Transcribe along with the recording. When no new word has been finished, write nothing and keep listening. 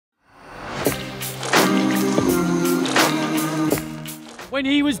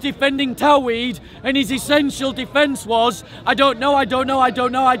when he was defending Tawhid, and his essential defense was, I don't know, I don't know, I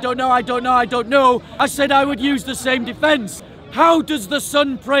don't know, I don't know, I don't know, I don't know, I said I would use the same defense. How does the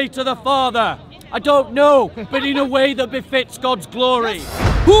Son pray to the Father? I don't know, but in a way that befits God's glory.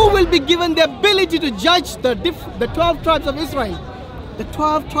 Who will be given the ability to judge the 12 tribes of Israel? The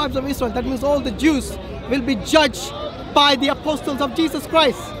 12 tribes of Israel, that means all the Jews, will be judged by the apostles of Jesus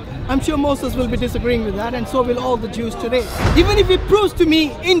Christ. I'm sure Moses will be disagreeing with that, and so will all the Jews today. Even if he proves to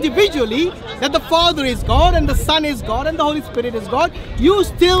me individually that the Father is God and the Son is God and the Holy Spirit is God, you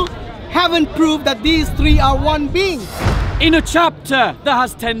still haven't proved that these three are one being. In a chapter that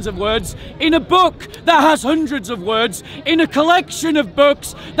has tens of words, in a book that has hundreds of words, in a collection of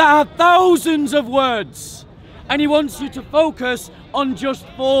books that have thousands of words. And he wants you to focus on just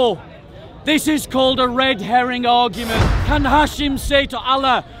 4. This is called a red herring argument. Can Hashim say to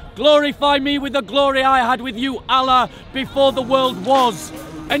Allah, glorify me with the glory I had with you, Allah, before the world was?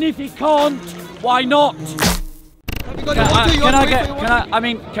 And if he can't, why not? Can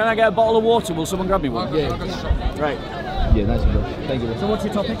I get a bottle of water? Will someone grab me one? Yeah. Right. Yeah, nice one, bro. Thank you. So what's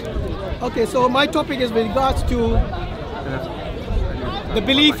your topic? Okay, so my topic is with regards to the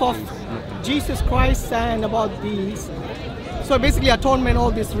belief of Jesus Christ and about these. So basically atonement,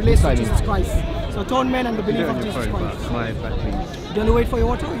 all this relates to Jesus Christ. So atonement and the belief of Jesus Christ. My battery. Do you want to wait for your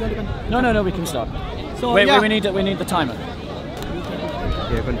water? Or you want to continue? No, we can start. So, wait, yeah. we need the timer.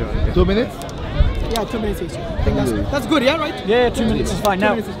 Yeah, continue. 2 minutes? Yeah, 2 minutes each. I think that's good, yeah, right? Yeah, 2 minutes is fine.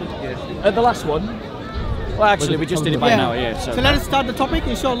 Now, 2 minutes is good. Yes. at the last one, well, actually, we just did it by now, yeah. So let us start the topipic,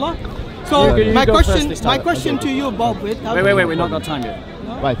 inshallah. So You my go first question, this time. my question to you, Bob, Wait, we've not got time yet.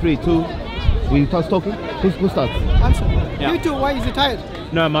 Right, 3, 2. We start talking? Who starts? Answer. Yeah. You two, why is it tired?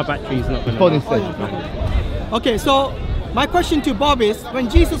 No, my battery's not going Phone to. instead. Okay, so my question to Bob is, when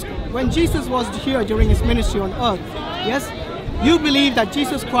Jesus was here during his ministry on earth, yes, you believe that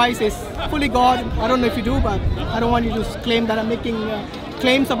Jesus Christ is fully God. I don't know if you do, but I don't want you to claim that I'm making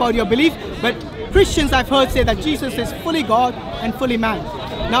claims about your belief. But Christians, I've heard, say that Jesus is fully God and fully man.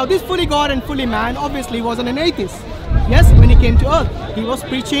 Now, this fully God and fully man obviously wasn't an atheist. Yes, when he came to earth, he was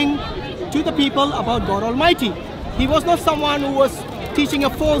preaching to the people about God Almighty. He was not someone who was teaching a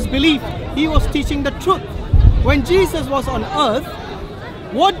false belief. He was teaching the truth. When Jesus was on earth,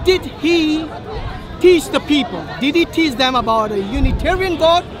 what did he teach the people? Did he teach them about a Unitarian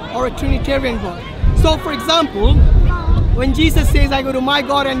God or a Trinitarian God? So, for example, when Jesus says, I go to my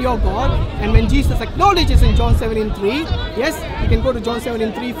God and your God, and when Jesus acknowledges in John 17:3, yes, you can go to John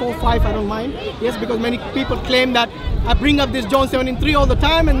 17:3, 4, 5, I don't mind. Yes, because many people claim that I bring up this John 17:3 all the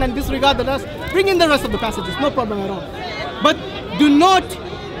time and then disregard the rest. Bring in the rest of the passages, no problem at all. But do not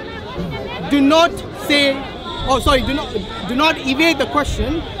say, do not evade the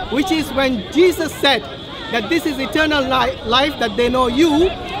question, which is when Jesus said that this is eternal life, that they know you,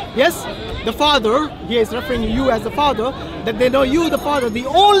 yes, the Father, he is referring to you as the Father, that they know you, the Father, the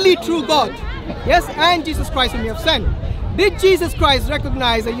only true God, yes, and Jesus Christ whom you have sent. Did Jesus Christ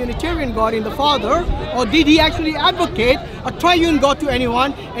recognize a Unitarian God in the Father, or did he actually advocate a triune God to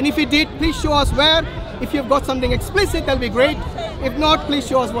anyone? And if he did, please show us where. If you've got something explicit, that'll be great. If not, please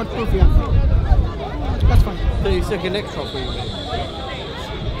show us what proof you have. That's fine. 30-second extra for you.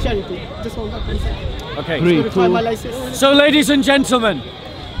 Charity, just hold that, please. Okay. 3, 2. So, ladies and gentlemen,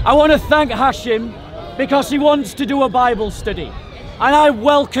 I want to thank Hashim because he wants to do a Bible study. And I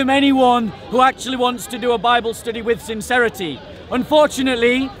welcome anyone who actually wants to do a Bible study with sincerity.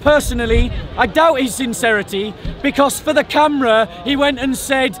 Unfortunately, personally, I doubt his sincerity because for the camera, he went and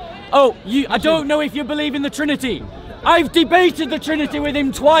said, oh, I don't know if you believe in the Trinity. I've debated the Trinity with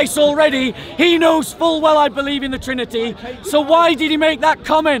him twice already. He knows full well I believe in the Trinity. So why did he make that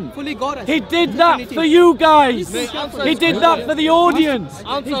comment? Fully God. He did that for you guys. He did that for the audience.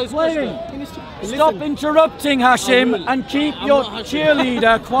 He's playing. Stop interrupting, Hashim, and keep your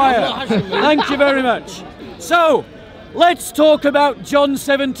cheerleader quiet. Thank you very much. So, let's talk about John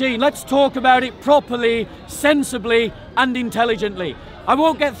 17. Let's talk about it properly, sensibly, and intelligently. I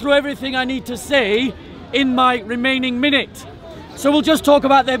won't get through everything I need to say in my remaining minute. So we'll just talk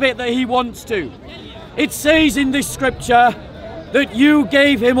about the bit that he wants to. It says in this scripture that you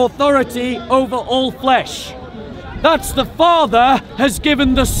gave him authority over all flesh. That's the Father has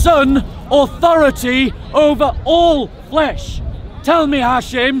given the Son authority over all flesh. Tell me,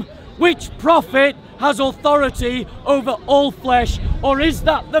 Hashim, which prophet has authority over all flesh, or is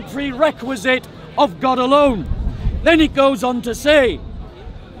that the prerequisite of God alone? Then it goes on to say,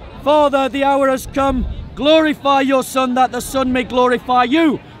 Father, the hour has come, glorify your Son, that the Son may glorify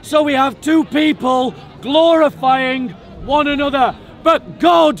you. So we have two people glorifying one another. But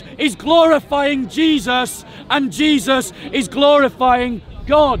God is glorifying Jesus, and Jesus is glorifying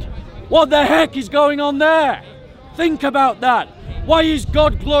God. What the heck is going on there? Think about that. Why is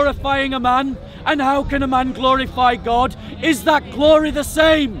God glorifying a man? And how can a man glorify God? Is that glory the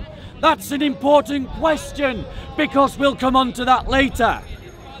same? That's an important question, because we'll come on to that later.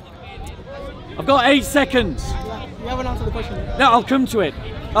 I've got 8 seconds. You haven't answered the question. No, I'll come to it.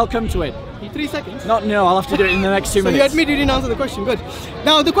 I'll come to it. 3 seconds? No, I'll have to do it in the next 2 minutes. So you admit you didn't answer the question, good.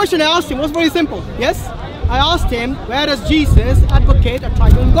 Now the question I asked him was very simple, yes? I asked him, where does Jesus advocate a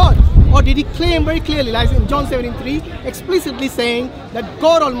triune God? Or did he claim very clearly, like in John 17:3, explicitly saying that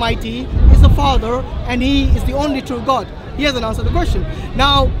God Almighty is the Father and He is the only true God? He hasn't answered the question.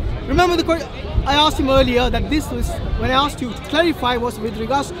 Now, remember the question I asked him earlier, that this was, when I asked you to clarify, was with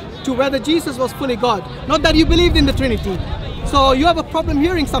regards to whether Jesus was fully God, not that you believed in the Trinity. So you have a problem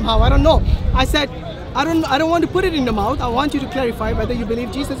hearing somehow, I don't know. I said, I don't want to put it in the mouth. I want you to clarify whether you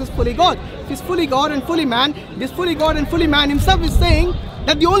believe Jesus is fully God. If He's fully God and fully man, this fully God and fully man Himself is saying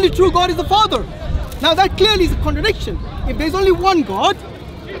that the only true God is the Father. Now that clearly is a contradiction. If there's only one God,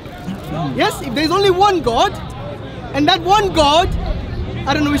 yes, if there's only one God, and that one God,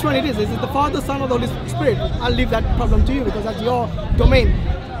 I don't know which one it is. Is it the Father, Son, or the Holy Spirit? I'll leave that problem to you because that's your domain.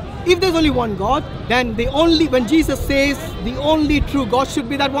 If there's only one God, then when Jesus says the only true God should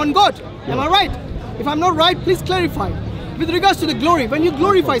be that one God. Am I right? If I'm not right, please clarify. With regards to the glory, when you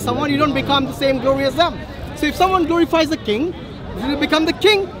glorify someone, you don't become the same glory as them. So if someone glorifies the king, you become the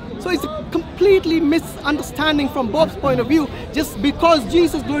king. So it's a completely misunderstanding from Bob's point of view. Just because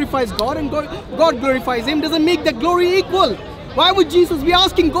Jesus glorifies God and God glorifies Him doesn't make the glory equal. Why would Jesus be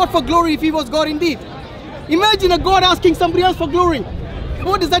asking God for glory if He was God indeed? Imagine a God asking somebody else for glory.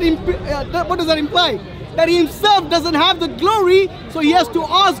 What does that imply? That He Himself doesn't have the glory, so He has to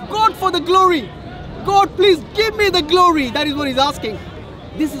ask God for the glory. God, please give me the glory. That is what He's asking.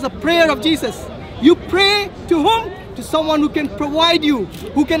 This is a prayer of Jesus. You pray to whom? To someone who can provide you,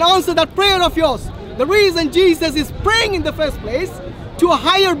 who can answer that prayer of yours. The reason Jesus is praying in the first place to a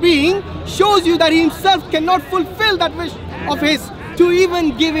higher being shows you that He Himself cannot fulfill that wish of His to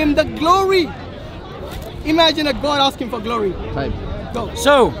even give Him the glory. Imagine a God asking for glory. Time. Go.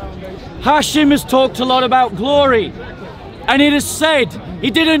 So, Hashim has talked a lot about glory, and it is said, he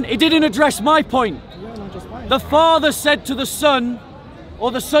didn't address my point. The Father said to the Son,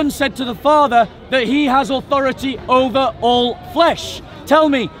 or the Son said to the Father, that He has authority over all flesh. Tell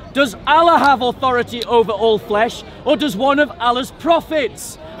me, does Allah have authority over all flesh, or does one of Allah's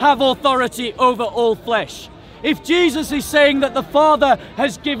prophets have authority over all flesh? If Jesus is saying that the Father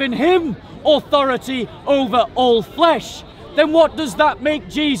has given Him authority over all flesh, then what does that make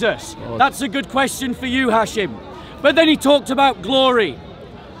Jesus? That's a good question for you, Hashim. But then he talked about glory.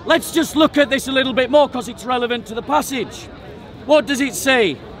 Let's just look at this a little bit more because it's relevant to the passage. What does it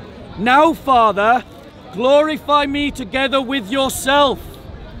say? Now, Father, glorify me together with yourself.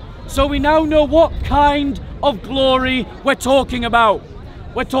 So we now know what kind of glory we're talking about.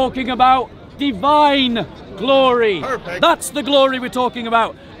 We're talking about divine glory. Perfect. That's the glory we're talking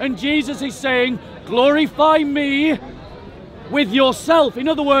about. And Jesus is saying, glorify me with yourself. In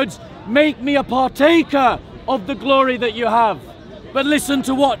other words, make me a partaker of the glory that you have. But listen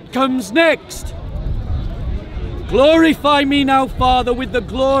to what comes next. Glorify me now, Father, with the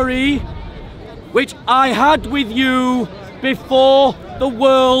glory which I had with you before the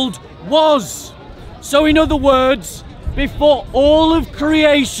world was. So in other words, before all of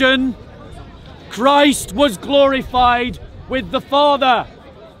creation, Christ was glorified with the Father.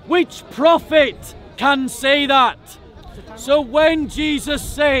 Which prophet can say that? So when Jesus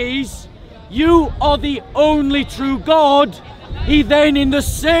says, you are the only true God, he then in the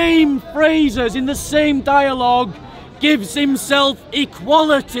same phrases, in the same dialogue, gives himself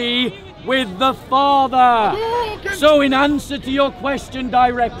equality with the Father. So in answer to your question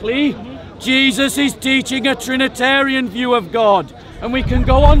directly, Jesus is teaching a Trinitarian view of God. And we can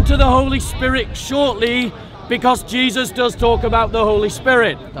go on to the Holy Spirit shortly, because Jesus does talk about the Holy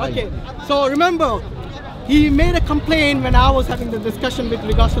Spirit. Okay, so remember, he made a complaint when I was having the discussion with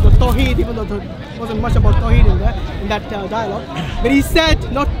regards to the Tawheed, even though there wasn't much about Tawheed in that dialogue. But he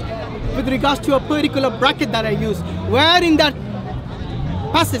said, not with regards to a particular bracket that I used, where in that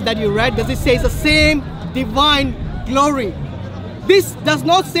passage that you read does it say the same divine glory? This does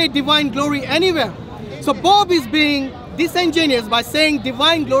not say divine glory anywhere. So Bob is being disingenuous by saying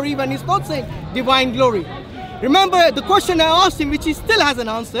divine glory when he's not saying divine glory. Remember, the question I asked him, which he still hasn't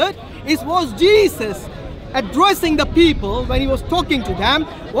answered, is was Jesus addressing the people when he was talking to them?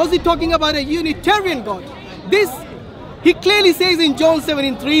 Was he talking about a Unitarian God? This, he clearly says in John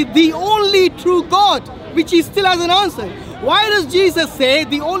 17:3, the only true God, which he still hasn't answered. Why does Jesus say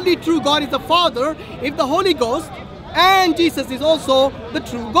the only true God is the Father if the Holy Ghost and Jesus is also the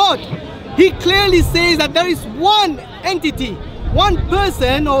true God. He clearly says that there is one entity, one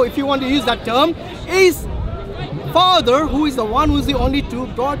person, or if you want to use that term, is Father, who is the one who is the only true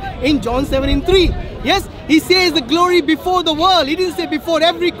God in John 17:3. Yes, he says the glory before the world. He didn't say before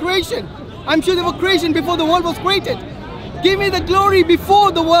every creation. I'm sure there was creation before the world was created. Give me the glory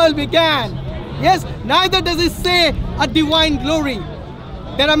before the world began. Yes, neither does it say a divine glory.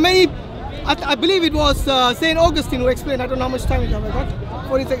 There are many, I believe it was St. Augustine who explained, I don't know how much time you have, I got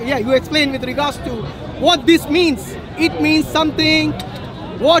 40 seconds. Yeah, you explained with regards to what this means. It means something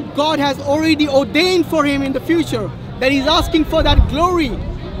what God has already ordained for him in the future. That he's asking for that glory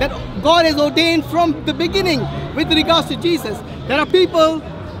that God has ordained from the beginning with regards to Jesus. There are people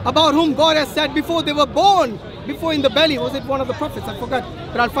about whom God has said before they were born, before in the belly, was it one of the prophets? I forgot,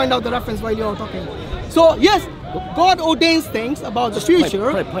 but I'll find out the reference while you're talking. So yes, God ordains things about the future,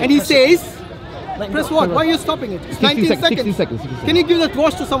 and he says, press what? Why are you stopping it? It's 19 seconds. 60 seconds. Can you give that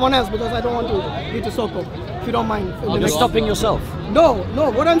watch to someone else, because I don't want to you to SOCO, if you don't mind. You're stopping yourself. No,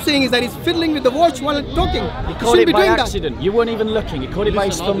 what I'm saying is that he's fiddling with the watch while talking. He caught it by accident. You weren't even looking. He caught it by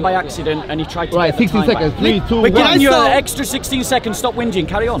his thumb by accident, and he tried to Right, get the 60 time seconds. back. 3, 2, 1. We're giving you an extra 16 seconds. Stop whinging.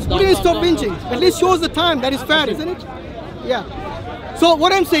 Carry on. What do you stop whinging? At least shows the time. That is fair, isn't it? Yeah. So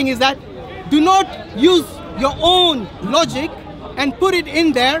what I'm saying is that do not use your own logic and put it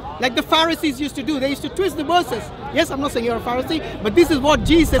in there like the Pharisees used to do. They used to twist the verses. Yes, I'm not saying you're a Pharisee, but this is what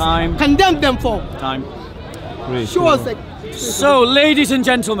Jesus condemned them for. Time. Show us. So, ladies and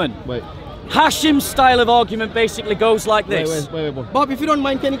gentlemen, Wait. Hashim's style of argument basically goes like this. Wait. Bob, if you don't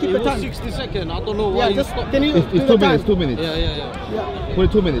mind, can you keep It the was time? 60 seconds. I don't know why Yeah, you just stopped. can you? It's do 2 the minutes, time? 2 minutes. Yeah. Put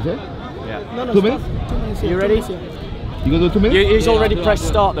it 2 minutes, eh? Yeah. No, 2 minutes? 2 minutes. You ready? You gonna do 2 minutes? He's already pressed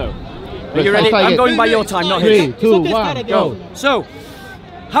start though. Are you ready? Start I'm again. going by your time, not 3, his. 2, okay, start 1, again. go. So,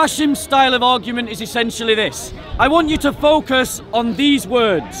 Hashim's style of argument is essentially this. I want you to focus on these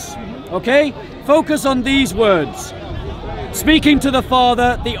words, okay? Focus on these words. Speaking to the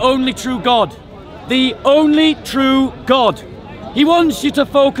Father, the only true God. The only true God. He wants you to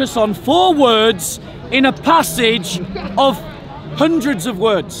focus on 4 words in a passage of hundreds of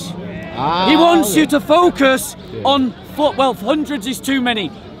words. He wants you to focus on, well, hundreds is too many.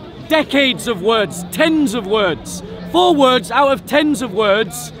 Decades of words, tens of words. 4 words out of tens of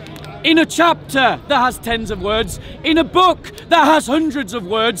words in a chapter that has tens of words, in a book that has hundreds of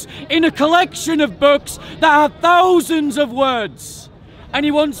words, in a collection of books that have thousands of words. And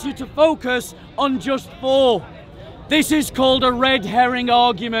he wants you to focus on just 4. This is called a red herring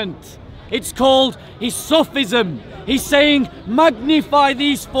argument. It's called his sophism. He's saying magnify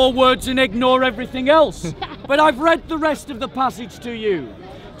these 4 words and ignore everything else. But I've read the rest of the passage to you.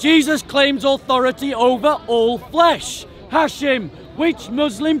 Jesus claims authority over all flesh. Hashim, which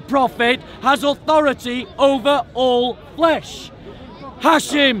Muslim prophet has authority over all flesh?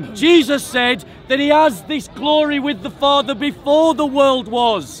 Hashim, Jesus said that he has this glory with the Father before the world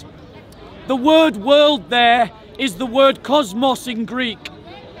was. The word world there is the word cosmos in Greek.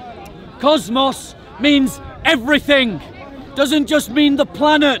 Cosmos means everything. Doesn't just mean the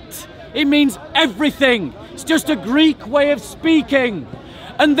planet. It means everything. It's just a Greek way of speaking.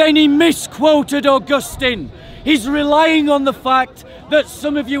 And then he misquoted Augustine. He's relying on the fact that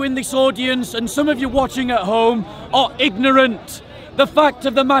some of you in this audience and some of you watching at home are ignorant. The fact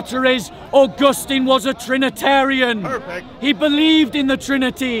of the matter is, Augustine was a Trinitarian. Perfect. He believed in the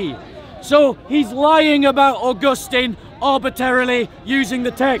Trinity. So he's lying about Augustine arbitrarily using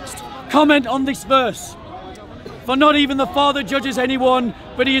the text. Comment on this verse. For not even the Father judges anyone,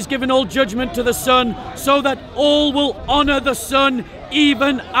 but he has given all judgment to the Son, so that all will honor the Son,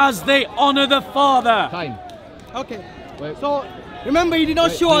 even as they honor the Father. Time. Okay. Wait. So remember, he did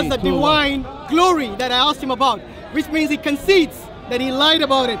not show us the divine glory that I asked him about, which means he concedes that he lied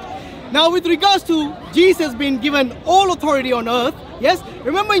about it. Now, with regards to Jesus being given all authority on earth, yes,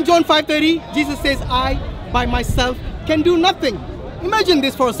 remember in John 5:30, Jesus says, I by myself can do nothing. Imagine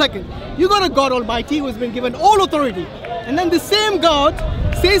this for a second. You got a God Almighty who has been given all authority, and then the same God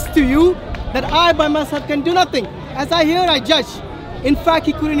says to you that I by myself can do nothing. As I hear, I judge. In fact,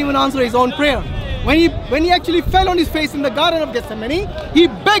 he couldn't even answer his own prayer. When he actually fell on his face in the Garden of Gethsemane, he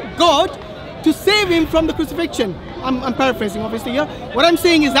begged God to save him from the crucifixion. I'm paraphrasing obviously here. What I'm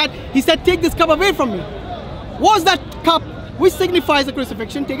saying is that he said, take this cup away from me. Was that cup, which signifies the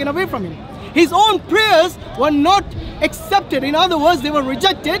crucifixion, taken away from him? His own prayers were not accepted. In other words, they were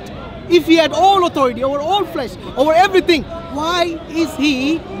rejected. If he had all authority over all flesh, over everything, why is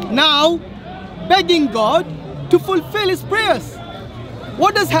he now begging God to fulfill his prayers?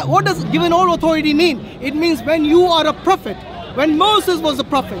 What does given all authority mean? It means when you are a prophet, when Moses was a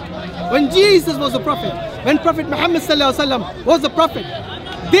prophet, when Jesus was a prophet, when Prophet Muhammad ﷺ was a prophet,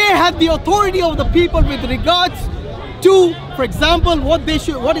 they had the authority of the people with regards to, for example, what is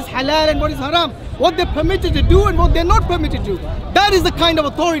halal and what is haram, what they're permitted to do and what they're not permitted to do. That is the kind of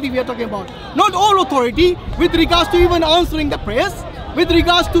authority we are talking about. Not all authority with regards to even answering the prayers. With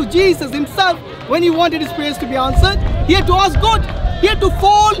regards to Jesus himself, when he wanted his prayers to be answered, he had to ask God. He had to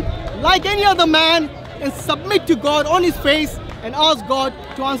fall like any other man and submit to God on his face and ask God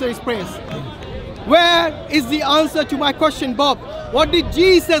to answer his prayers. Where is the answer to my question, Bob? What did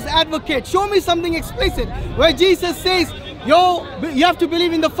Jesus advocate? Show me something explicit where Jesus says, you have to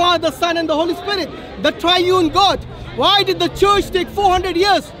believe in the Father, Son and the Holy Spirit, the triune God. Why did the church take 400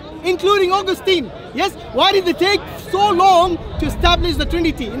 years, including Augustine? Yes, why did it take so long to establish the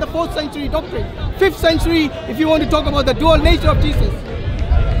Trinity in the 4th century doctrine? 5th century, if you want to talk about the dual nature of Jesus.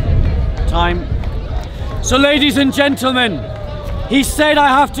 Time. So ladies and gentlemen, he said I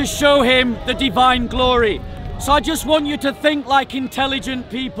have to show him the divine glory. So I just want you to think like intelligent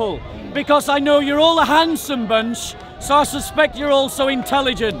people, because I know you're all a handsome bunch, so I suspect you're also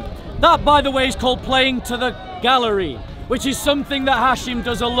intelligent. That, by the way, is called playing to the gallery, which is something that Hashim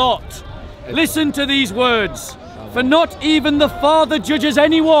does a lot. Listen to these words. For not even the Father judges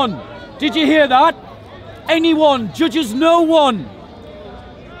anyone. Did you hear that? Anyone judges no one.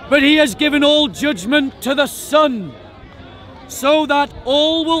 But he has given all judgment to the Son, so that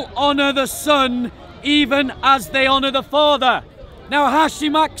all will honor the Son even as they honor the Father. Now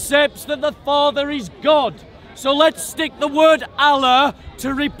Hashim accepts that the Father is God. So let's stick the word Allah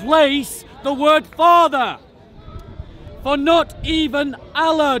to replace the word Father. For not even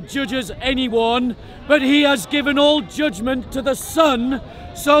Allah judges anyone, but he has given all judgment to the Son,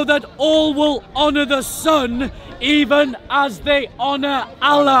 so that all will honor the Son even as they honor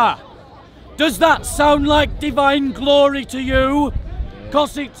Allah. Does that sound like divine glory to you?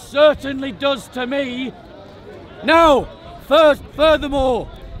 Because it certainly does to me. Now, furthermore,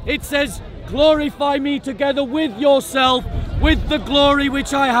 it says, glorify me together with yourself, with the glory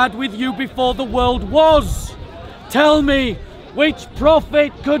which I had with you before the world was. Tell me, which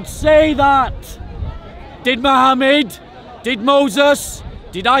prophet could say that? Did Muhammad? Did Moses?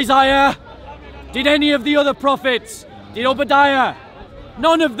 Did Isaiah? Did any of the other prophets? Did Obadiah?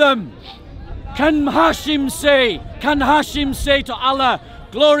 None of them. Can Hashim say to Allah,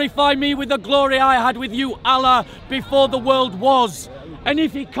 glorify me with the glory I had with you, Allah, before the world was? And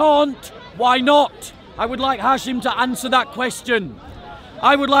if he can't, why not? I would like Hashim to answer that question.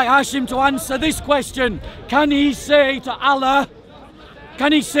 I would like Hashim to answer this question. Can he say to Allah,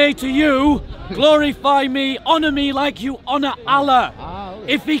 can he say to you, glorify me, honor me like you honor Allah?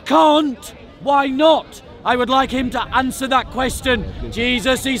 If he can't, why not? I would like him to answer that question.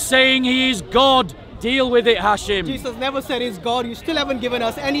 Jesus is saying he is God. Deal with it, Hashim. Jesus never said he's God. You still haven't given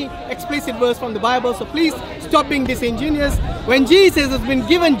us any explicit verse from the Bible, so please stop being disingenuous. When Jesus has been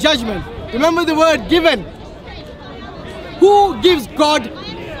given judgment, remember the word given. Who gives God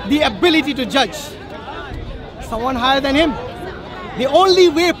the ability to judge? Someone higher than him. The only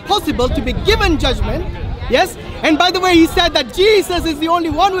way possible to be given judgment, yes? And by the way, he said that Jesus is the only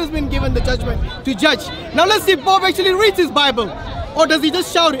one who has been given the judgment to judge. Now let's see if Bob actually reads his Bible. Or does he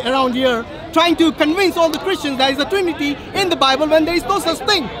just shout around here, trying to convince all the Christians there is a Trinity in the Bible when there is no such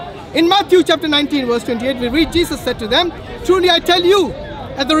thing? In Matthew chapter 19 verse 28, we read, Jesus said to them, truly I tell you,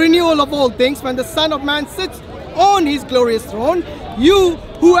 at the renewal of all things, when the Son of Man sits on his glorious throne, you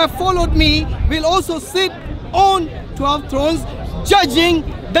who have followed me will also sit on 12 thrones, judging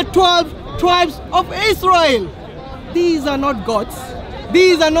the 12 tribes of Israel. These are not gods.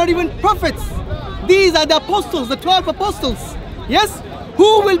 These are not even prophets. These are the apostles, the 12 apostles. Yes?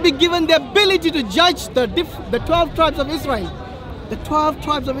 Who will be given the ability to judge the 12 tribes of Israel? The 12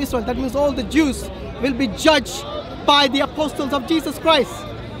 tribes of Israel, that means all the Jews, will be judged by the apostles of Jesus Christ.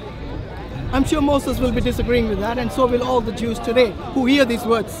 I'm sure Moses will be disagreeing with that, and so will all the Jews today who hear these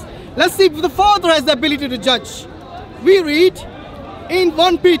words. Let's see if the Father has the ability to judge. We read in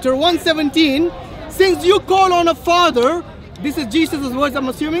 1 Peter 1:17, since you call on a Father, this is Jesus' words I'm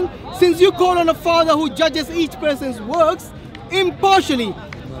assuming, since you call on a Father who judges each person's works impartially,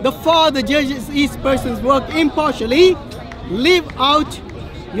 the Father judges each person's work impartially, live out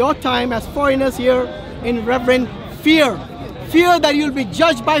your time as foreigners here in reverent fear. Fear that you'll be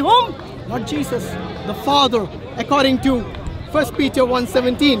judged by whom? Not Jesus, the Father, according to 1 Peter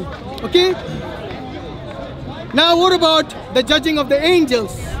 1:17. Okay? Now what about the judging of the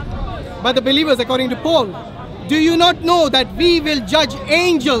angels by the believers according to Paul? Do you not know that we will judge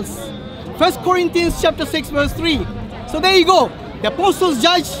angels? 1 Corinthians chapter 6 verse 3. So there you go. The apostles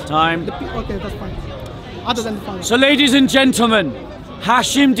judge. Time. Okay, that's fine. other than the Father. So ladies and gentlemen,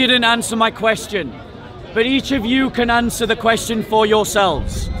 Hashim didn't answer my question, but each of you can answer the question for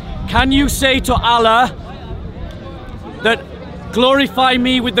yourselves. Can you say to Allah that glorify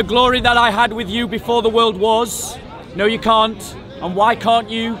me with the glory that I had with you before the world was? No, you can't. And why can't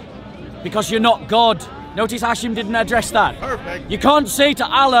you? Because you're not God. Notice Hashim didn't address that. Perfect. You can't say to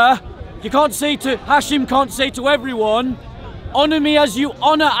Allah, Hashim can't say to everyone, honor me as you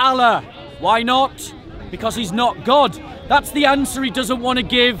honor Allah. Why not? Because he's not God. That's the answer he doesn't want to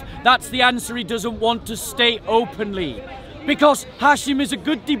give. That's the answer he doesn't want to state openly. Because Hashim is a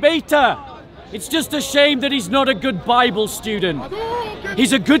good debater. It's just a shame that he's not a good Bible student.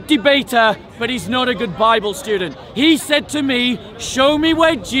 He's a good debater, but he's not a good Bible student. He said to me, show me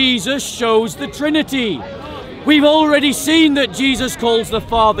where Jesus shows the Trinity. We've already seen that Jesus calls the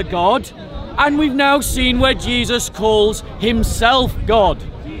Father God, and we've now seen where Jesus calls himself God.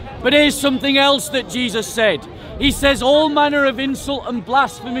 But here's something else that Jesus said. He says, all manner of insult and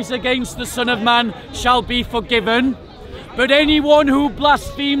blasphemies against the Son of Man shall be forgiven. But anyone who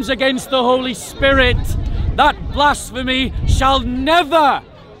blasphemes against the Holy Spirit, that blasphemy shall never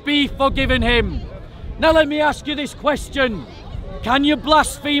be forgiven him. Now let me ask you this question. Can you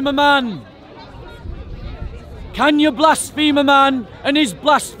blaspheme a man? Can you blaspheme a man? And is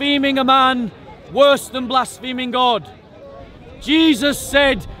blaspheming a man worse than blaspheming God? Jesus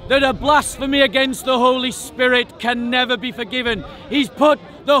said that a blasphemy against the Holy Spirit can never be forgiven. He's put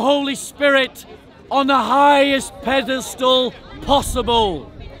the Holy Spirit on the highest pedestal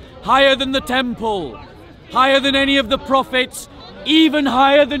possible, higher than the temple, higher than any of the prophets, even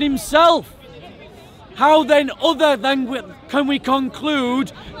higher than himself. How then can we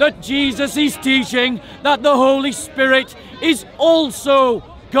conclude that Jesus is teaching that the Holy Spirit is also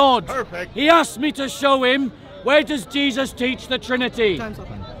God? Perfect. He asked me to show him, where does Jesus teach the Trinity? Time's up.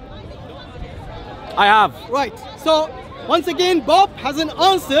 I have. Right. So once again, Bob hasn't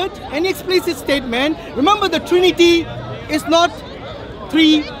answered any explicit statement. Remember, the Trinity is not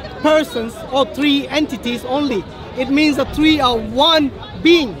three persons or three entities only. It means the three are one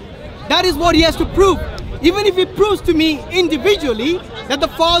being. That is what he has to prove. Even if he proves to me individually that the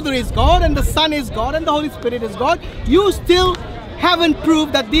Father is God and the Son is God and the Holy Spirit is God, you still haven't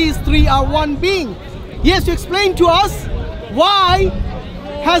proved that these three are one being. He has to explain to us why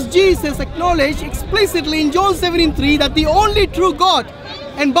has Jesus acknowledged explicitly in John 17:3 that the only true God,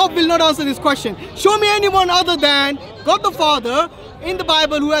 and Bob will not answer this question. Show me anyone other than God the Father in the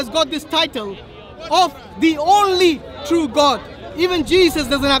Bible who has got this title of the only true God. Even Jesus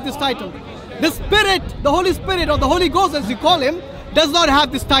doesn't have this title. The Spirit, the Holy Spirit, or the Holy Ghost as you call him, does not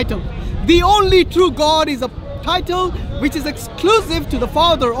have this title. The only true God is a title which is exclusive to the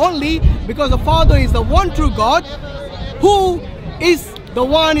Father only, because the Father is the one true God who is the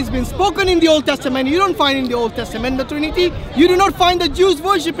one has been spoken in the Old Testament. You don't find in the Old Testament the Trinity. You do not find the Jews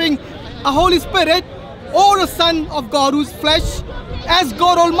worshipping a Holy Spirit or a Son of God whose flesh as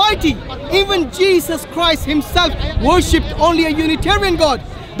God Almighty. Even Jesus Christ himself worshipped only a Unitarian God.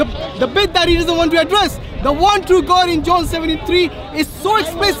 The bit that he doesn't want to address, the one true God in John 17:3 is so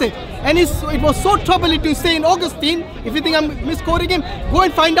explicit, and it was so troubling to St. Augustine. If you think I'm misquoting him, go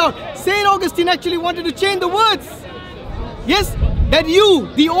and find out. St. Augustine actually wanted to change the words. Yes, that you,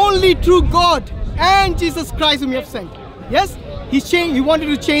 the only true God, and Jesus Christ whom you have sent. Yes, he wanted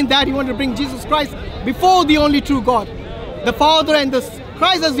to change that. He wanted to bring Jesus Christ before the only true God. The Father and the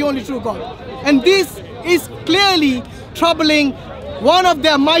Christ as the only true God. And this is clearly troubling one of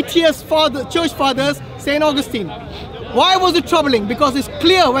their mightiest church fathers, St. Augustine. Why was it troubling? Because it's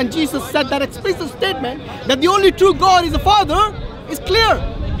clear when Jesus said that explicit statement that the only true God is the Father, it's clear.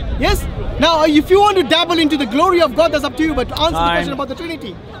 Yes? Now, if you want to dabble into the glory of God, that's up to you, but to answer the question about the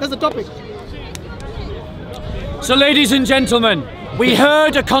Trinity, that's the topic. So, ladies and gentlemen, we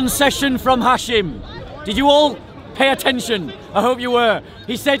heard a concession from Hashim. Did you all pay attention? I hope you were.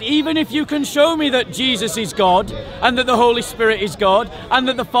 He said, even if you can show me that Jesus is God, and that the Holy Spirit is God, and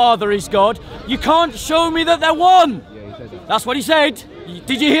that the Father is God, you can't show me that they're one. Yeah, he said that. That's what he said.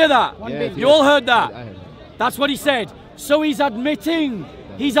 Did you hear that? Yes, you all heard that? I heard. That's what he said. So he's admitting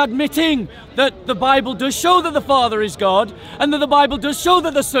that the Bible does show that the Father is God, and that the Bible does show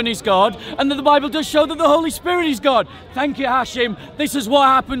that the Son is God, and that the Bible does show that the Holy Spirit is God. Thank you, Hashim. This is what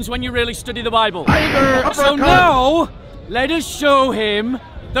happens when you really study the Bible. So now, let us show him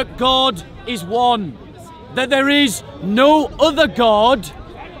that God is one, that there is no other God,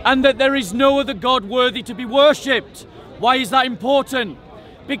 and that there is no other God worthy to be worshipped. Why is that important?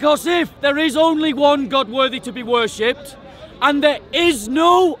 Because if there is only one God worthy to be worshipped, and there is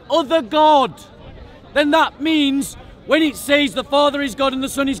no other God, then that means when it says the Father is God and the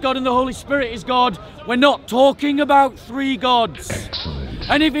Son is God and the Holy Spirit is God, we're not talking about three gods.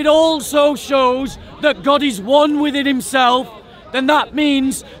 And if it also shows that God is one within himself, then that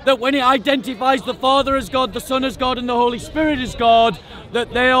means that when it identifies the Father as God, the Son as God, and the Holy Spirit as God,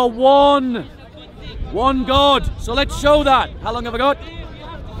 that they are one. One God. So let's show that. How long have I got?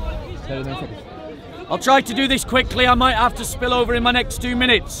 39 seconds. I'll try to do this quickly. I might have to spill over in my next 2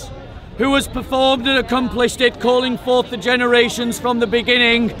 minutes. Who has performed and accomplished it, calling forth the generations from the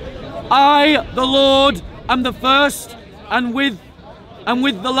beginning. I, the Lord, am the first, and with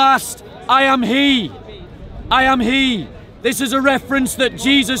the last, I am He. I am He. This is a reference that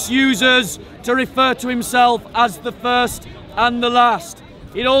Jesus uses to refer to himself as the first and the last.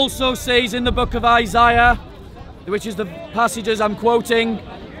 It also says in the book of Isaiah, which is the passages I'm quoting.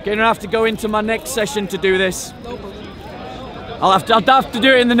 Going to have to go into my next session to do this. I'll have to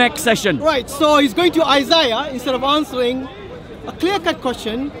do it in the next session. Right, so he's going to Isaiah instead of answering a clear-cut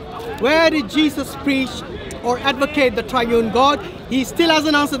question. Where did Jesus preach or advocate the triune God? He still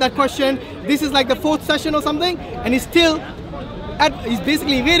hasn't answered that question. This is like the 4th session or something, and he's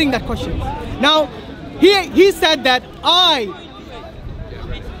basically evading that question. Now, he said that I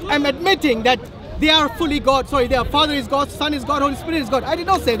am admitting that they are fully God. Sorry, their Father is God, Son is God, Holy Spirit is God. I did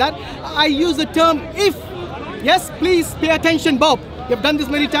not say that. I use the term if. Yes, please pay attention, Bob. You have done this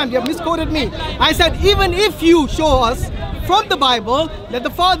many times. You have misquoted me. I said even if you show us from the Bible that the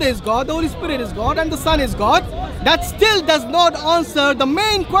Father is God, the Holy Spirit is God, and the Son is God, that still does not answer the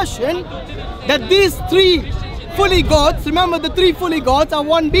main question that these three fully gods, remember the three fully gods are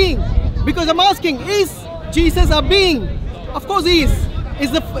one being. Because I'm asking, is Jesus a being? Of course he is.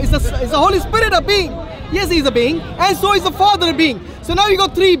 Is the Holy Spirit a being? Yes, he is a being, and so is the Father a being. So now you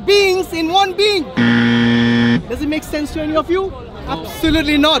got three beings in one being. Does it make sense to any of you?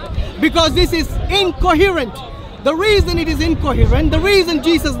 Absolutely not, because this is incoherent. The reason it is incoherent, the reason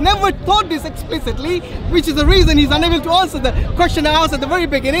Jesus never taught this explicitly, which is the reason he's unable to answer the question I asked at the very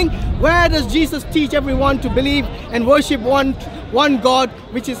beginning, where does Jesus teach everyone to believe and worship one God,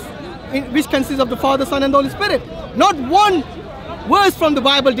 which consists of the Father, Son, and the Holy Spirit? Not one verse from the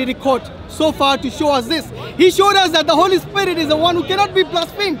Bible did he quote so far to show us this. He showed us that the Holy Spirit is the one who cannot be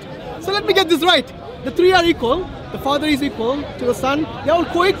blasphemed. So let me get this right. The three are equal. The Father is equal to the Son. They're all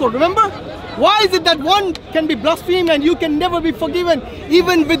co-equal, remember? Why is it that one can be blasphemed and you can never be forgiven,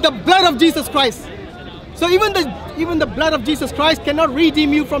 even with the blood of Jesus Christ? So even the blood of Jesus Christ cannot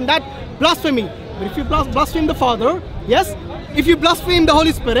redeem you from that blasphemy. But if you blaspheme the Father, yes, if you blaspheme the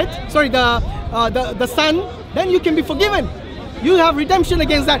Holy Spirit, sorry, the Son, then you can be forgiven. You have redemption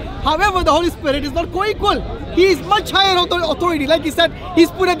against that. However, the Holy Spirit is not co-equal. He is much higher authority. Like he said, he's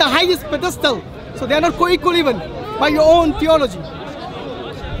put at the highest pedestal. So they are not co-equal even by your own theology.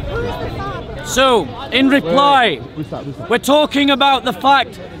 So, in reply, we're talking about the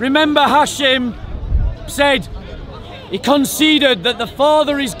fact, remember Hashim said, he conceded that the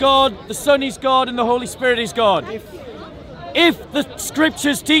Father is God, the Son is God, and the Holy Spirit is God. If the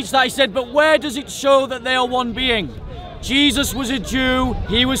scriptures teach that, he said, but where does it show that they are one being? Jesus was a Jew,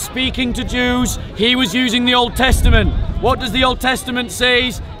 he was speaking to Jews, he was using the Old Testament. What does the Old Testament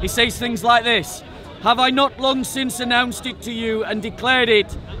say? It says things like this: have I not long since announced it to you and declared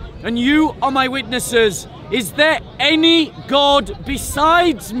it? And you are my witnesses. Is there any God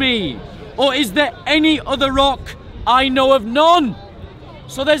besides me? Or is there any other rock? I know of none.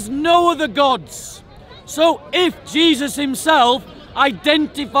 So there's no other gods. So if Jesus himself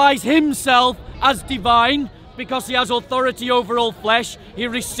identifies himself as divine, because he has authority over all flesh, he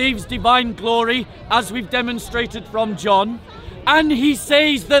receives divine glory, as we've demonstrated from John, and he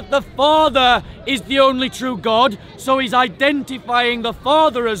says that the Father is the only true God, so he's identifying the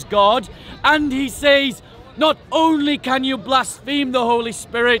Father as God, and he says, not only can you blaspheme the Holy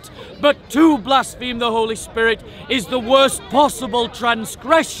Spirit, but to blaspheme the Holy Spirit is the worst possible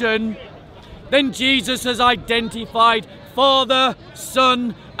transgression, then Jesus has identified Father,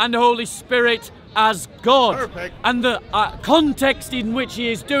 Son, and Holy Spirit as God. Perfect. And the context in which he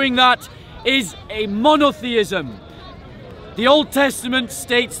is doing that is a monotheism. The Old Testament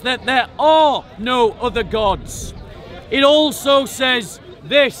states that there are no other gods. It also says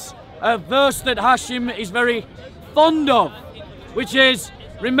this, a verse that Hashim is very fond of, which is,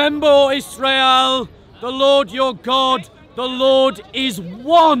 remember, O Israel, the Lord your God, the Lord is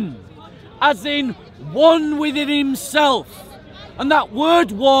one, as in one within himself. And that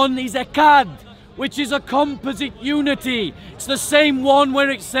word one is ekad, which is a composite unity. It's the same one where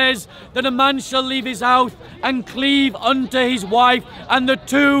it says that a man shall leave his house and cleave unto his wife, and the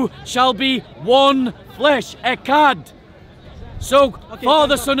two shall be one flesh, ekad. So, okay,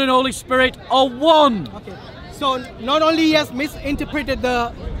 Father, Son, and Holy Spirit are one. Okay. So not only he has misinterpreted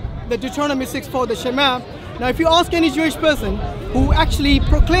the Deuteronomy 6:4, the Shema. Now if you ask any Jewish person who actually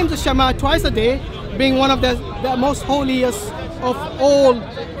proclaims the Shema twice a day, being one of the most holiest of all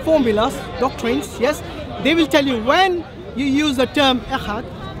formulas, doctrines, yes, they will tell you when you use the term Echad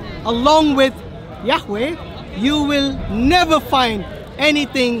along with Yahweh, you will never find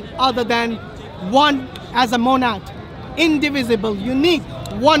anything other than one as a monad, indivisible, unique,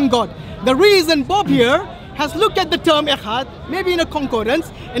 one God. The reason Bob here has looked at the term Echad, maybe in a concordance,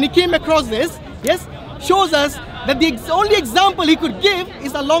 and he came across this, yes, shows us that the only example he could give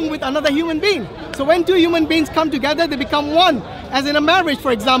is along with another human being. So when two human beings come together, they become one, as in a marriage,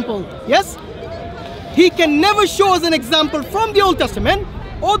 for example, yes? He can never show us an example from the Old Testament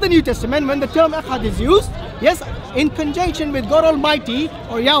or the New Testament when the term Echad is used, yes, in conjunction with God Almighty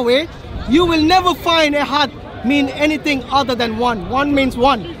or Yahweh, you will never find Echad mean anything other than one. One means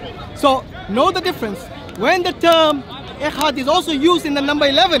one. So know the difference. When the term Echad is also used in the number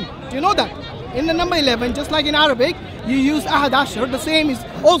 11, do you know that? In the number 11, just like in Arabic, you use Ahad Ashar. The same is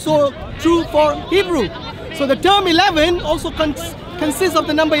also true for Hebrew. So the term 11 also consists of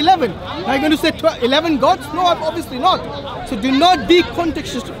the number 11. Are you going to say 11 gods? No, obviously not. So do not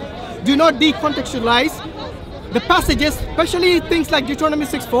decontextualize the passages, especially things like Deuteronomy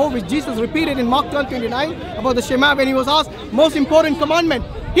 6:4, which Jesus repeated in Mark 12:29 about the Shema when he was asked, most important commandment.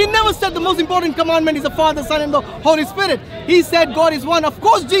 He never said the most important commandment is the Father, Son, and the Holy Spirit. He said God is one. Of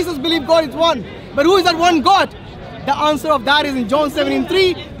course, Jesus believed God is one. But who is that one God? The answer of that is in John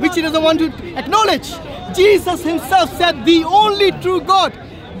 17:3, which he doesn't want to acknowledge. Jesus himself said, the only true God.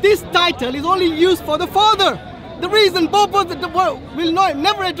 This title is only used for the Father. The reason Bob will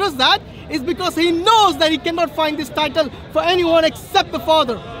never address that is because he knows that he cannot find this title for anyone except the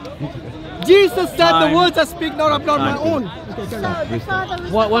Father. Jesus said, the words I speak not of my own.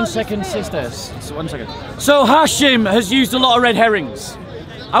 One second, sisters. One second. So Hashim has used a lot of red herrings.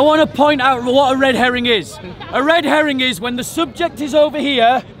 I want to point out what a red herring is. A red herring is when the subject is over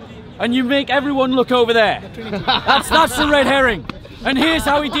here and you make everyone look over there. That's a red herring. And here's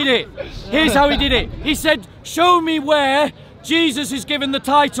how he did it. Here's how he did it. He said, show me where Jesus is given the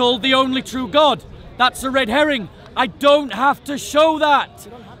title, the only true God. That's a red herring. I don't have to show that.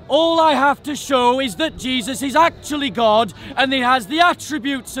 All I have to show is that Jesus is actually God and he has the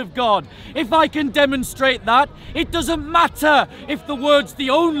attributes of God. If I can demonstrate that, it doesn't matter if the words the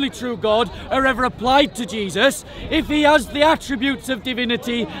only true God are ever applied to Jesus. If he has the attributes of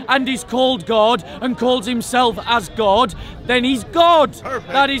divinity and is called God and calls himself as God, then he's God.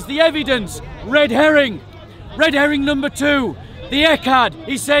 Perfect. That is the evidence. Red herring. Red herring number 2. The Echad,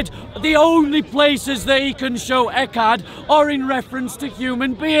 he said, the only places that he can show Echad are in reference to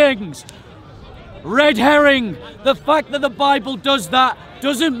human beings. Red herring. The fact that the Bible does that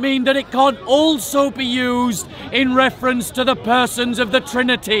doesn't mean that it can't also be used in reference to the persons of the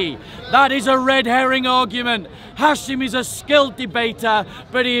Trinity. That is a red herring argument. Hashim is a skilled debater,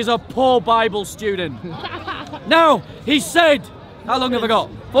 but he is a poor Bible student. Now, he said, how long have I got?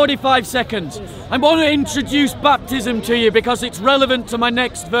 45 seconds. I want to introduce baptism to you because it's relevant to my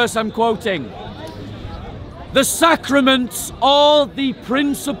next verse I'm quoting. The sacraments are the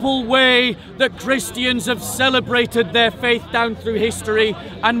principal way that Christians have celebrated their faith down through history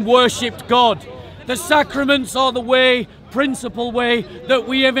and worshipped God. The sacraments are the principal way that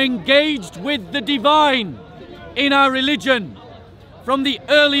we have engaged with the divine in our religion from the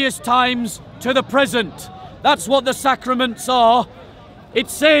earliest times to the present. That's what the sacraments are. It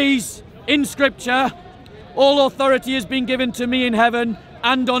says in Scripture, all authority has been given to me in heaven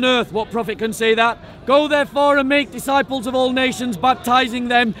and on earth. What prophet can say that? Go therefore and make disciples of all nations, baptizing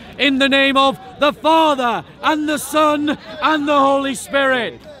them in the name of the Father and the Son and the Holy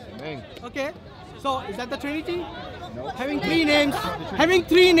Spirit. Okay, so is that the Trinity? No. Having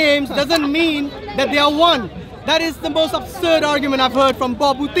three names doesn't mean that they are one. That is the most absurd argument I've heard from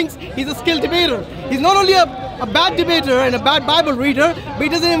Bob, who thinks he's a skilled debater. He's not only a bad debater and a bad Bible reader, but he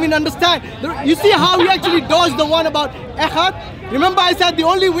doesn't even understand. You see how he actually dodged the one about Echad? Remember I said the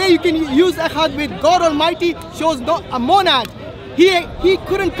only way you can use Echad with God Almighty shows a monad. He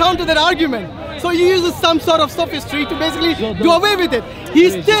couldn't counter that argument. So he uses some sort of sophistry to basically do away with it.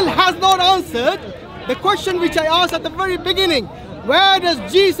 He still has not answered the question which I asked at the very beginning. Where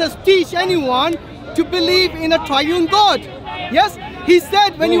does Jesus teach anyone to believe in a triune God? Yes, he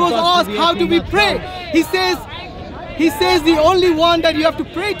said when he was asked how do we pray, he says the only one that you have to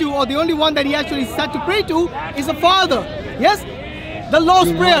pray to, or the only one that he actually said to pray to, is the Father. Yes, the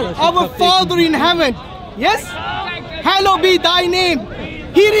Lord's Prayer, our Father in heaven. Yes, hallowed be thy name.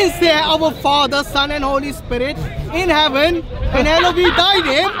 He didn't say our Father, Son and Holy Spirit in heaven and hallowed be thy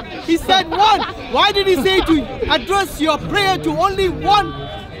name. He said one. Why did he say to address your prayer to only one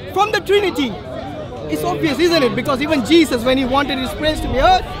from the Trinity? It's obvious, isn't it? Because even Jesus, when he wanted his prayers to be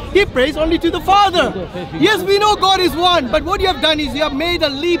heard, he prays only to the Father. Yes, we know God is one, but what you have done is you have made a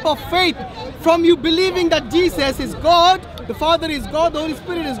leap of faith from you believing that Jesus is God, the Father is God, the Holy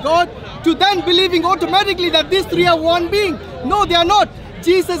Spirit is God, to then believing automatically that these three are one being. No, they are not.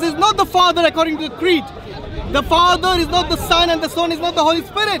 Jesus is not the Father according to the creed. The Father is not the Son, and the Son is not the Holy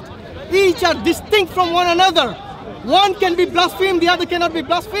Spirit. Each are distinct from one another. One can be blasphemed, the other cannot be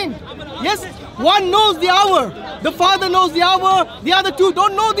blasphemed. Yes, one knows the hour. The Father knows the hour, the other two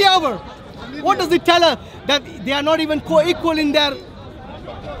don't know the hour. What does it tell us? That they are not even co-equal in their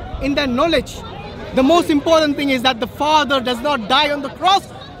knowledge. The most important thing is that the Father does not die on the cross,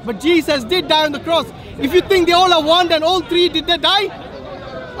 but Jesus did die on the cross. If you think they all are one, then all three, did they die?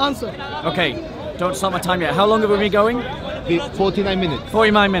 Answer. Okay, don't start my time yet. How long have we been going? 49 minutes.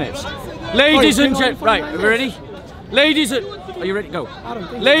 49 minutes. Ladies and gentlemen, right, are we ready? Are you ready? Go.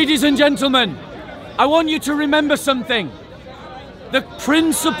 Ladies and gentlemen, I want you to remember something. The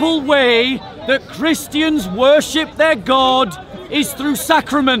principal way that Christians worship their God is through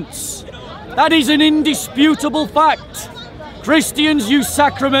sacraments. That is an indisputable fact. Christians use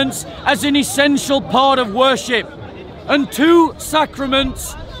sacraments as an essential part of worship. And two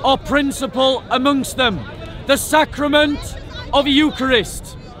sacraments are principal amongst them. The sacrament of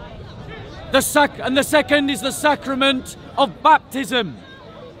Eucharist. And the second is the sacrament of baptism.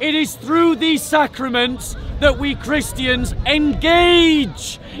 It is through these sacraments that we Christians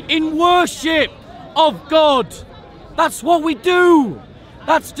engage in worship of God. That's what we do.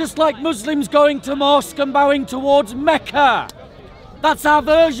 That's just like Muslims going to mosque and bowing towards Mecca. That's our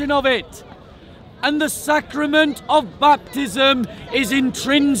version of it. And the sacrament of baptism is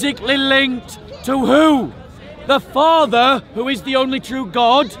intrinsically linked to who? The Father, who is the only true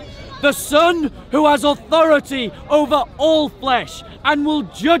God, the Son, who has authority over all flesh and will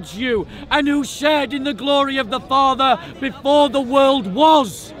judge you, and who shared in the glory of the Father before the world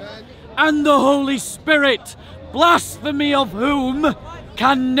was, and the Holy Spirit, blasphemy of whom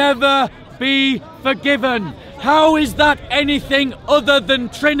can never be forgiven. How is that anything other than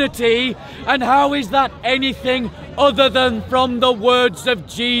Trinity? And how is that anything other than from the words of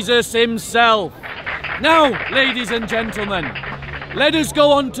Jesus himself? Now, ladies and gentlemen, let us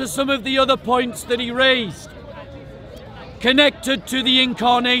go on to some of the other points that he raised, connected to the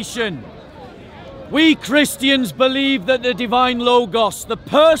incarnation. We Christians believe that the divine Logos, the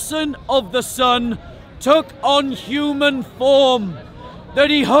person of the Son, took on human form, that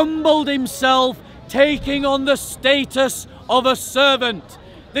he humbled himself, taking on the status of a servant.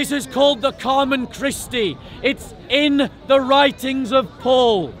 This is called the Carmen Christi. It's in the writings of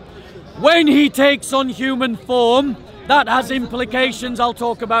Paul. When he takes on human form, that has implications I'll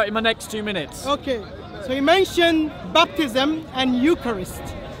talk about in my next 2 minutes. Okay, so you mentioned baptism and Eucharist.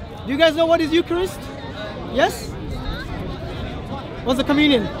 Do you guys know what is Eucharist? Yes? What's the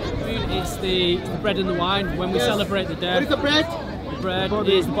communion? It's the bread and the wine when we celebrate the day. What is the bread? The bread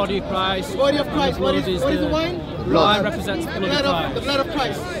is the body of Christ. The body of Christ. What is the wine? The wine represents the blood of Christ. The blood of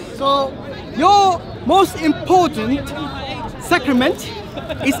Christ. So your most important sacrament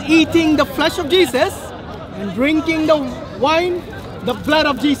is eating the flesh of Jesus and drinking the wine, the blood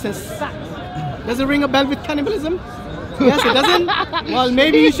of Jesus. Does it ring a bell with cannibalism? Yes, it doesn't? Well,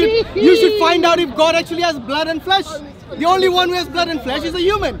 maybe you should find out if God actually has blood and flesh. The only one who has blood and flesh is a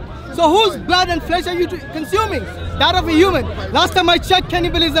human. So whose blood and flesh are you consuming? That of a human. Last time I checked,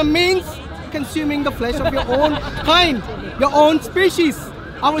 cannibalism means consuming the flesh of your own kind, your own species.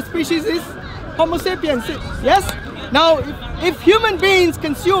 Our species is Homo sapiens. Yes? Now, if human beings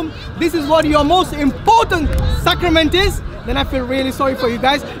consume, this is what your most important sacrament is, then I feel really sorry for you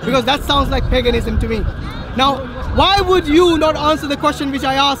guys, because that sounds like paganism to me. Now, why would you not answer the question which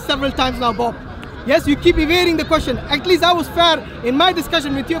I asked several times now, Bob? Yes, you keep evading the question. At least I was fair in my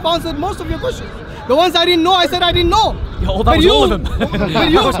discussion with you. I've answered most of your questions. The ones I didn't know, I said I didn't know. Oh, that was all of them.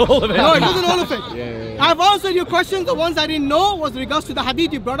 That was all of it. No, it wasn't all of it. Yeah. I've answered your questions. The ones I didn't know was regards to the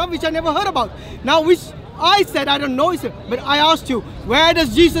hadith you brought up, which I never heard about. Now, which I said I don't know, but I asked you, where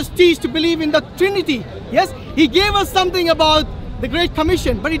does Jesus teach to believe in the Trinity? Yes, he gave us something about the Great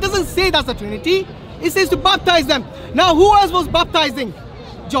Commission, but he doesn't say that's the Trinity. It says to baptize them. Now, who else was baptizing?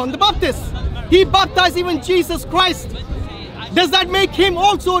 John the Baptist. He baptized even Jesus Christ. Does that make him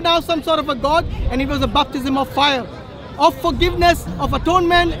also now some sort of a God? And it was a baptism of fire, of forgiveness, of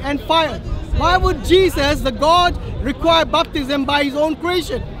atonement and fire. Why would Jesus, the God, require baptism by his own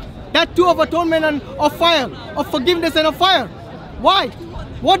creation? That too of atonement and of fire, of forgiveness and of fire. Why?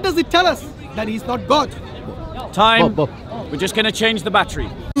 What does it tell us? That he's not God. Time. We're just going to change the battery.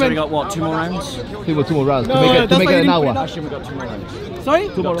 So we got what, 2 more rounds? I think we're 2 more rounds. No, to make that's it why an you hour. didn't Actually, we got 2 more rounds. Sorry?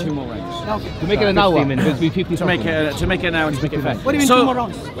 We got 2 more rounds. Okay. To make it an hour. 15 minutes. It's be 50 To make it an hour and to make it fair. What do you mean So- 2 more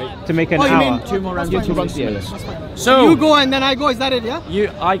rounds? To make an Oh, you hour. mean 2 more rounds. That's 2 fine. rounds, yeah. So You go and then I go, is that it, yeah?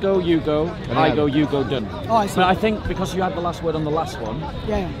 I go, you go, I go, you go, done. Oh, I see. But I think because you had the last word on the last one,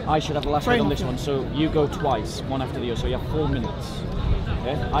 Yeah. I should have the last Fair word on enough, this yeah. one. So you go twice, one after the other. So you have 4 minutes.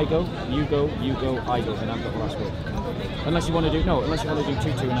 Yeah? I go, you go, I go, and I've got the last word. Unless you want to do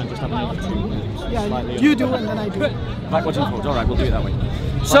 2-2 and I'm just having another 2 minutes. Yeah, Slightly you under. do and then I do. Backwards and forwards. All right, we'll do it that way.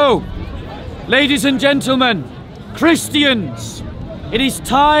 So, ladies and gentlemen, Christians, it is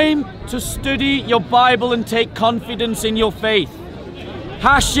time to study your Bible and take confidence in your faith.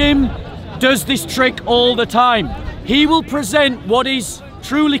 Hashim does this trick all the time. He will present what is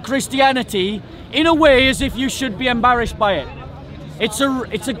truly Christianity in a way as if you should be embarrassed by it. It's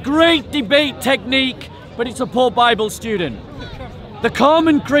a great debate technique, but it's a poor Bible student. The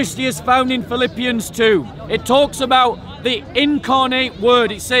common Christian is found in Philippians 2. It talks about the incarnate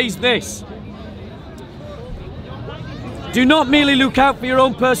word. It says this: do not merely look out for your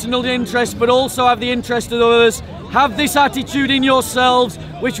own personal interest, but also have the interest of others. Have this attitude in yourselves,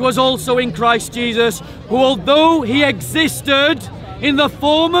 which was also in Christ Jesus, who, although he existed in the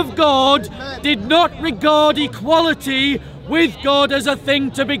form of God, did not regard equality with God as a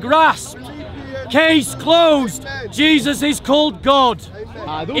thing to be grasped. Case closed. Jesus is called God.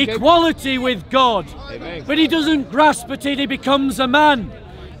 Equality with God. But he doesn't grasp it till he becomes a man.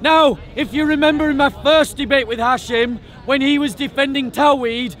 Now, if you remember in my first debate with Hashim, when he was defending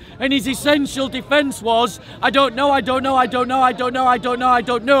Tawhid, and his essential defense was, I don't know,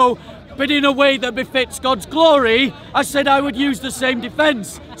 but in a way that befits God's glory, I said I would use the same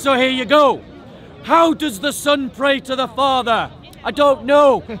defense. So here you go. How does the Son pray to the Father? I don't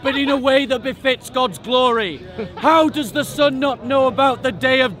know, but in a way that befits God's glory. How does the Son not know about the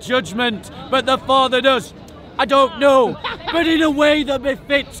day of judgment, but the Father does? I don't know, but in a way that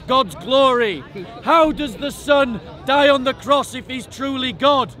befits God's glory. How does the Son die on the cross if he's truly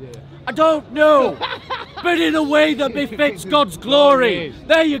God? I don't know, but in a way that befits God's glory.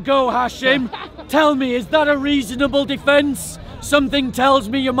 There you go, Hashim. Tell me, is that a reasonable defense? Something tells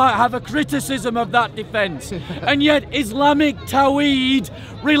me you might have a criticism of that defense. And yet Islamic Tawhid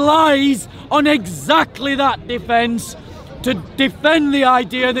relies on exactly that defense to defend the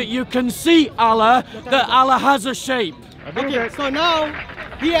idea that you can see Allah, that Allah has a shape. Okay, so now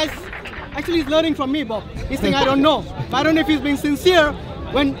he's learning from me, Bob. He's saying I don't know. But I don't know if he's being sincere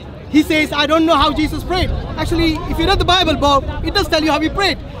when he says I don't know how Jesus prayed. Actually, if you read the Bible, Bob, it does tell you how he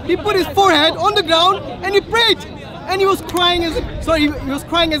prayed. He put his forehead on the ground and he prayed. And he was crying as if, he was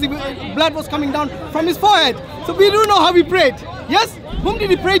crying as if blood was coming down from his forehead. So we don't know how he prayed. Yes? Whom did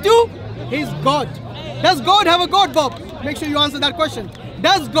he pray to? His God. Does God have a God, Bob? Make sure you answer that question.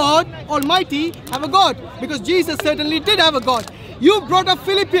 Does God Almighty have a God? Because Jesus certainly did have a God. You brought up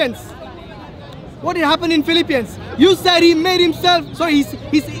Philippians. What did happen in Philippians? You said he made himself, he's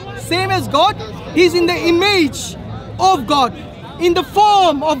same as God. He's in the image of God, in the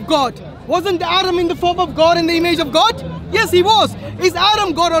form of God. Wasn't Adam in the form of God and the image of God? Yes, he was. Is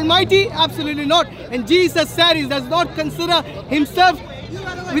Adam God Almighty? Absolutely not. And Jesus said he does not consider himself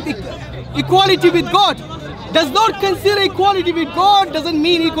with equality with God. Does not consider equality with God doesn't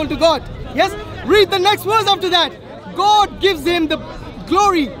mean equal to God. Yes? Read the next verse after that. God gives him the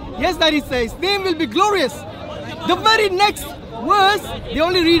glory. Yes, that he says. Name will be glorious. The very next verse, they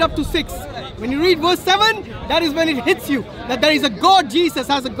only read up to 6. When you read verse 7, that is when it hits you. That there is a God, Jesus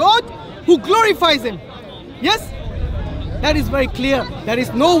has a God who glorifies him. Yes? That is very clear. There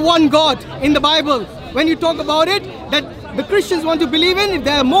is no one God in the Bible. When you talk about it, that the Christians want to believe in,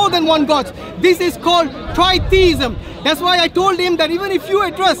 there are more than one God. This is called tritheism. That's why I told him that even if you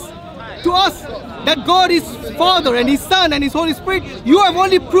address to us that God is Father and His Son and His Holy Spirit, you have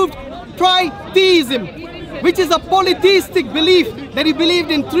only proved tritheism, which is a polytheistic belief that He believed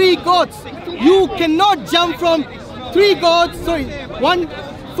in 3 gods. You cannot jump from 3 gods, one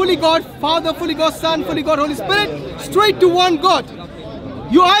fully God, Father, fully God, Son, fully God, Holy Spirit, straight to one God.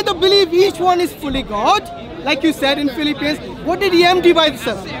 You either believe each one is fully God, like you said in Philippians. What did He empty by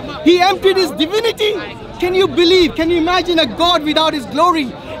Himself? He emptied His divinity. Can you believe, can you imagine a God without His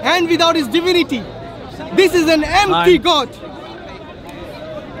glory and without His divinity? This is an empty God.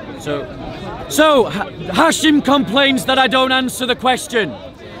 So Hashim complains that I don't answer the question.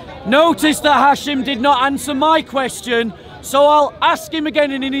 Notice that Hashim did not answer my question, so I'll ask him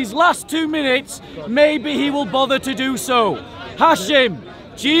again, and in his last 2 minutes, maybe he will bother to do so. Hashim,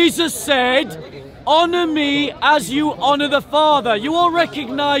 Jesus said, honor me as you honor the Father. You all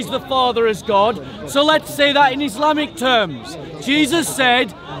recognize the Father as God, so let's say that in Islamic terms. Jesus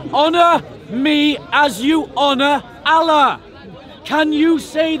said, honor me as you honor Allah. Can you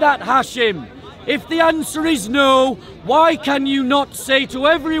say that, Hashim? If the answer is no, why can you not say to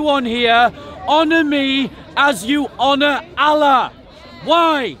everyone here, honor me as you honor Allah?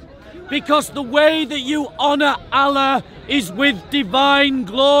 Why? Because the way that you honor Allah is with divine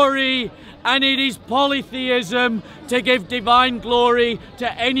glory, and it is polytheism to give divine glory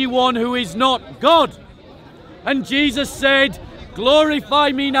to anyone who is not God. And Jesus said,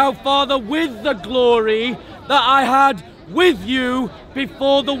 glorify me now, Father, with the glory that I had with you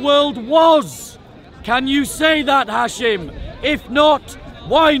before the world was. Can you say that, Hashim? If not,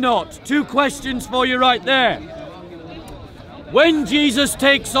 why not? 2 questions for you right there. When Jesus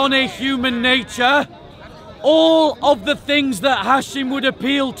takes on a human nature, all of the things that Hashim would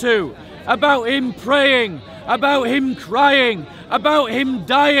appeal to, about him praying, about him crying, about him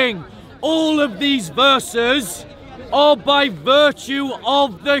dying, all of these verses are by virtue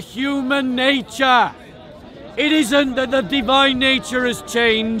of the human nature. It isn't that the divine nature has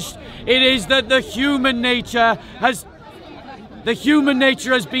changed, it is that the human nature has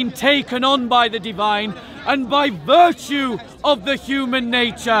been taken on by the divine, and by virtue of the human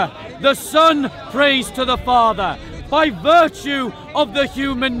nature, the Son prays to the Father. By virtue of the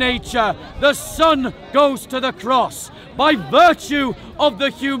human nature, the Son goes to the cross. By virtue of the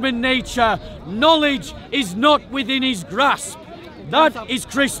human nature, knowledge is not within his grasp. That is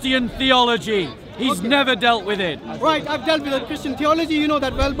Christian theology. He's never dealt with it. Right, I've dealt with the Christian theology, you know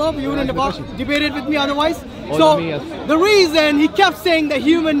that well, Bob. You wouldn't have debated with me otherwise. So, the reason he kept saying the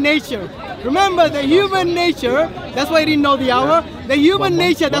human nature. Remember, the human nature, that's why he didn't know the hour. The human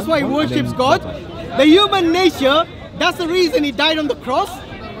nature, that's why he worships God. The human nature, that's the reason he died on the cross.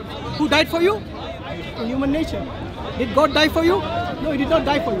 Who died for you? The human nature. Did God die for you? No, he did not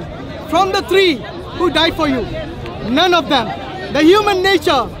die for you. From the 3, who died for you? None of them. The human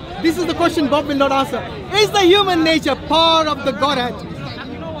nature, this is the question Bob will not answer. Is the human nature part of the Godhead?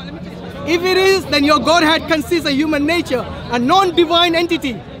 If it is, then your Godhead consists of human nature, a non-divine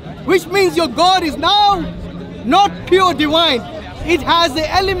entity, which means your God is now not pure divine. It has the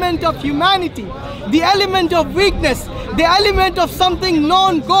element of humanity, the element of weakness, the element of something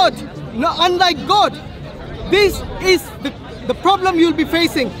non-God, unlike God. This is the problem you'll be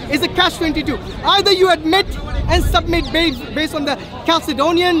facing, is a catch-22. Either you admit and submit based on the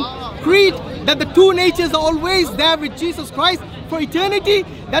Chalcedonian Creed that the 2 natures are always there with Jesus Christ for eternity.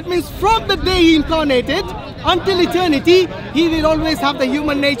 That means from the day he incarnated until eternity, he will always have the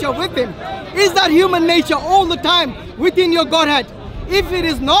human nature with him. Is that human nature all the time within your Godhead? If it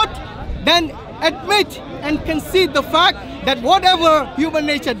is not, then admit and concede the fact that whatever human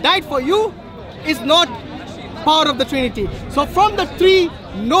nature died for you is not part of the Trinity. So from the 3,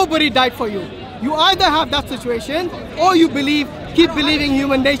 nobody died for you. You either have that situation or you keep believing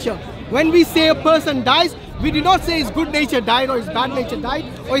human nature. When we say a person dies, we do not say his good nature died or his bad nature died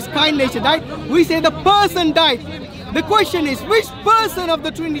or his kind nature died. We say the person died. The question is, which person of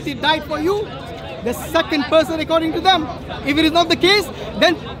the Trinity died for you? The second person according to them. If it is not the case,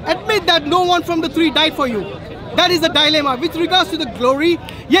 then admit that no one from the 3 died for you. That is the dilemma. With regards to the glory,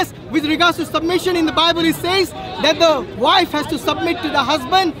 yes, with regards to submission in the Bible, it says that the wife has to submit to the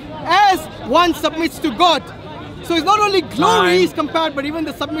husband as one submits to God. So it's not only glory is compared, but even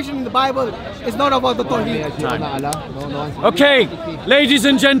the submission in the Bible is not about the Tawheed. Okay, ladies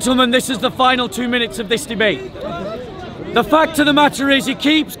and gentlemen, this is the final 2 minutes of this debate. The fact of the matter is, he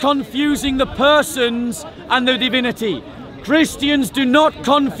keeps confusing the persons and the divinity. Christians do not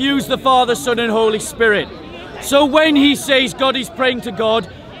confuse the Father, Son and Holy Spirit. So when he says God is praying to God,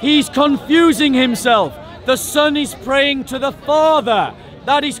 he's confusing himself. The Son is praying to the Father.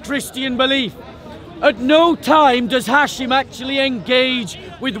 That is Christian belief. At no time does Hashim actually engage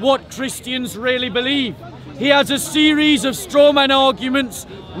with what Christians really believe. He has a series of strawman arguments,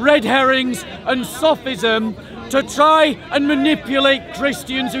 red herrings and sophism to try and manipulate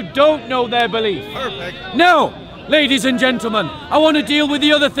Christians who don't know their belief. Perfect. Now, ladies and gentlemen, I want to deal with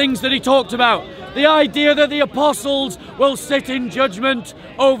the other things that he talked about. The idea that the apostles will sit in judgment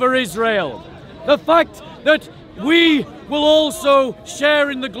over Israel. The fact that we will also share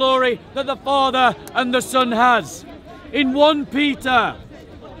in the glory that the Father and the Son has. In 2 Peter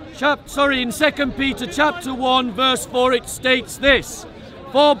chapter 1 verse 4, it states this: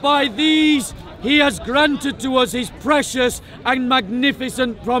 for by these he has granted to us his precious and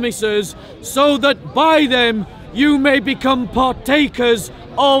magnificent promises, so that by them you may become partakers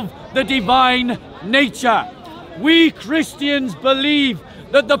of the divine nature. We Christians believe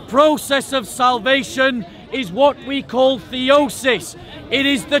that the process of salvation is what we call theosis. It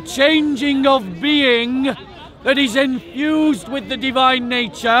is the changing of being that is infused with the divine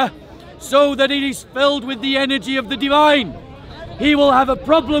nature so that it is filled with the energy of the divine. He will have a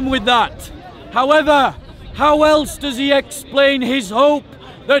problem with that. However, how else does he explain his hope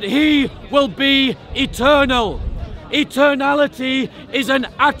that he will be eternal? Eternality is an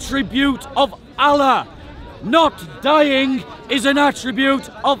attribute of Allah. Not dying is an attribute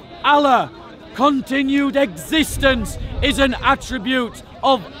of Allah. Continued existence is an attribute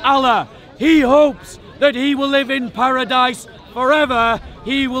of Allah. He hopes that he will live in paradise forever.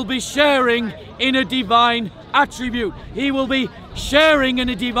 He will be sharing in a divine attribute. He will be sharing in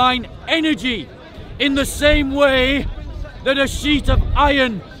a divine energy. In the same way that a sheet of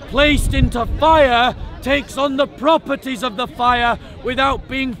iron placed into fire takes on the properties of the fire without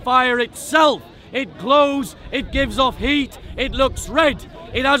being fire itself. It glows, it gives off heat, it looks red.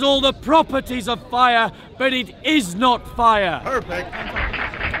 It has all the properties of fire, but it is not fire. Perfect.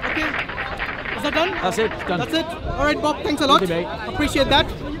 Okay. Is that done? That's it. Done. That's it. All right, Bob. Thanks a lot. Appreciate that.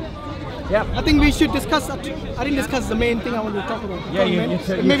 Yeah. I think we should discuss. I didn't discuss the main thing I wanted to talk about.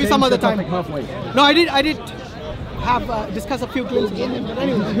 Yeah, maybe some other time. Halfway. No, I did have discuss a few glimpses. But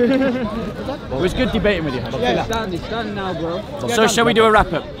anyway. Well, it was good debating with you. Yeah. It's done now, bro. So shall we do a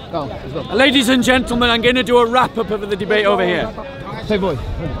wrap up? Go, let's go. Ladies and gentlemen, I'm going to do a wrap up of the debate over here. Hey boy.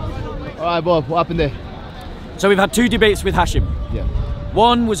 Alright Bob, what happened there? So we've had two debates with Hashim. Yeah.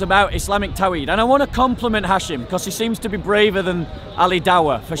 One was about Islamic Tawhid, and I want to compliment Hashim because he seems to be braver than Ali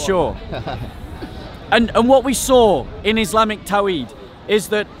Dawah for sure. and what we saw in Islamic Tawhid is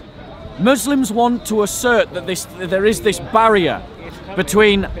that Muslims want to assert that there is this barrier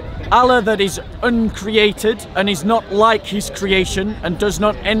between Allah that is uncreated and is not like his creation and does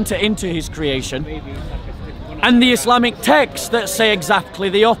not enter into his creation, and the Islamic texts that say exactly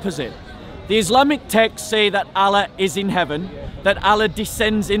the opposite. The Islamic texts say that Allah is in heaven, that Allah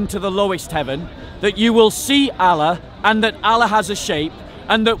descends into the lowest heaven, that you will see Allah, and that Allah has a shape,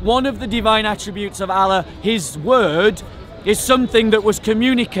 and that one of the divine attributes of Allah, his word, is something that was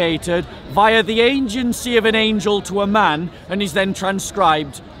communicated via the agency of an angel to a man and is then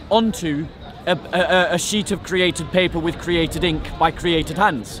transcribed onto a sheet of created paper with created ink by created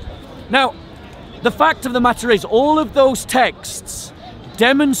hands. Now, the fact of the matter is, all of those texts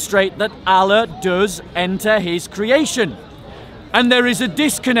demonstrate that Allah does enter his creation. And there is a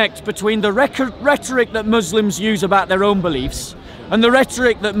disconnect between the rhetoric that Muslims use about their own beliefs and the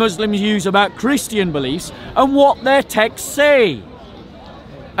rhetoric that Muslims use about Christian beliefs and what their texts say.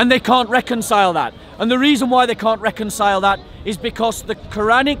 And they can't reconcile that. And the reason why they can't reconcile that is because the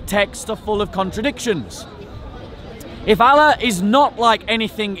Quranic texts are full of contradictions. If Allah is not like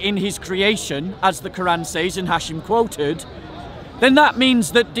anything in his creation, as the Quran says and Hashim quoted, then that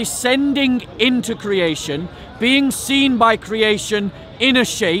means that descending into creation, being seen by creation in a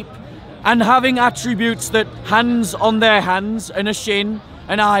shape, and having attributes that hands on their hands and a shin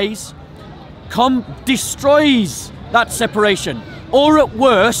and eyes, destroys that separation. Or at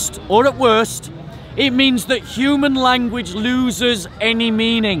worst, it means that human language loses any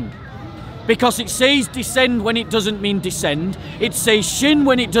meaning. Because it says descend when it doesn't mean descend. It says shin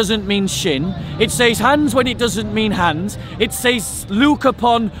when it doesn't mean shin. It says hands when it doesn't mean hands. It says look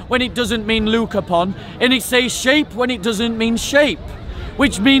upon when it doesn't mean look upon. And it says shape when it doesn't mean shape.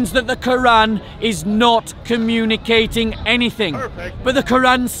 Which means that the Quran is not communicating anything. Perfect. But the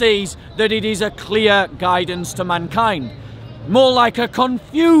Quran says that it is a clear guidance to mankind. More like a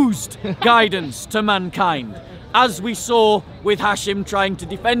confused guidance to mankind, as we saw with Hashim trying to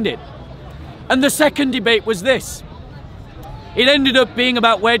defend it. And the second debate was this. It ended up being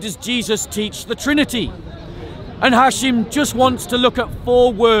about where does Jesus teach the Trinity? And Hashim just wants to look at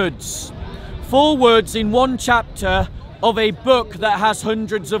 4 words. 4 words in one chapter of a book that has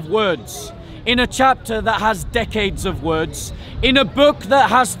hundreds of words. In a chapter that has decades of words. In a book that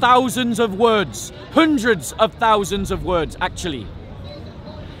has thousands of words. Hundreds of thousands of words, actually.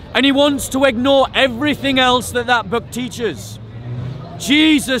 And he wants to ignore everything else that that book teaches.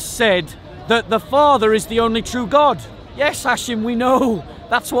 Jesus said that the Father is the only true God. Yes, Hashim, we know.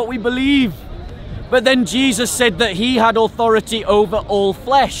 That's what we believe. But then Jesus said that he had authority over all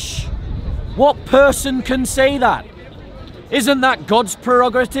flesh. What person can say that? Isn't that God's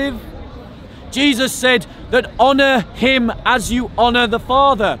prerogative? Jesus said that honor him as you honor the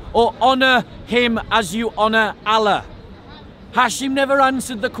Father, or honor him as you honor Allah. Hashim never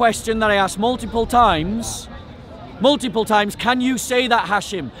answered the question that I asked multiple times. Can you say that,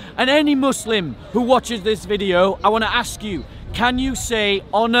 Hashim? And any Muslim who watches this video, I want to ask you, can you say,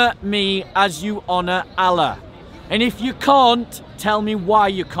 honor me as you honor Allah? And if you can't, tell me why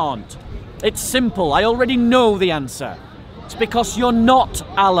you can't. It's simple. I already know the answer. It's because you're not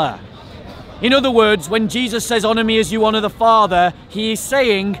Allah. In other words, when Jesus says, "Honor me as you honor the Father," he is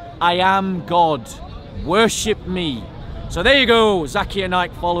saying, "I am God. Worship me." So there you go,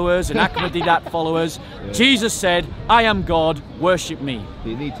 Zakirite followers and Ahmadiyat followers. Yeah. Jesus said, "I am God, worship me."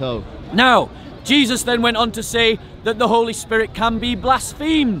 Now, Jesus then went on to say that the Holy Spirit can be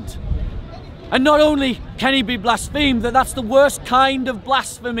blasphemed. And not only can he be blasphemed, that's the worst kind of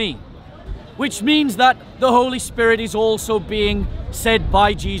blasphemy, which means that the Holy Spirit is also being said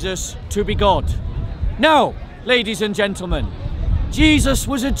by Jesus to be God. Now, ladies and gentlemen, Jesus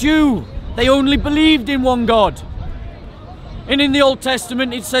was a Jew. They only believed in one God. And in the Old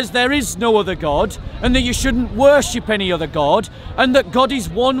Testament it says there is no other God, and that you shouldn't worship any other God, and that God is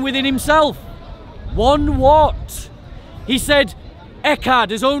one within himself. One what? He said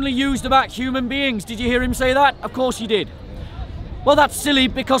Echad is only used about human beings. Did you hear him say that? Of course he did. Well, that's silly,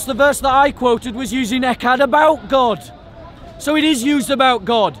 because the verse that I quoted was using Echad about God. So it is used about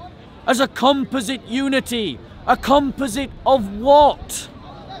God as a composite unity. A composite of what?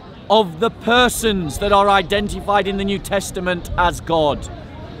 Of the persons that are identified in the New Testament as God.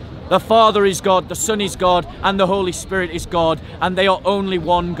 The Father is God, the Son is God, and the Holy Spirit is God, and they are only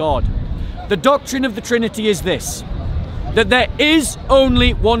one God. The doctrine of the Trinity is this: that there is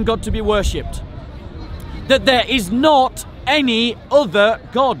only one God to be worshipped, that there is not any other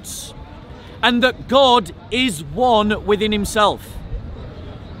gods, and that God is one within himself,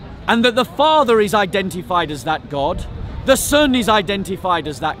 and that the Father is identified as that God, the Son is identified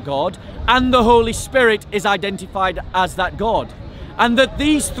as that God, and the Holy Spirit is identified as that God, and that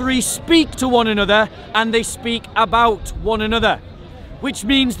these three speak to one another and they speak about one another, which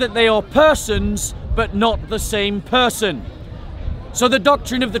means that they are persons but not the same person. So the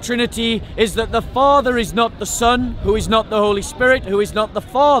doctrine of the Trinity is that the Father is not the Son, who is not the Holy Spirit, who is not the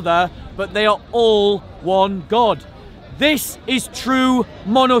Father, but they are all one God. This is true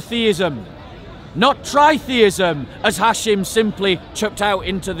monotheism, not tritheism, as Hashim simply chucked out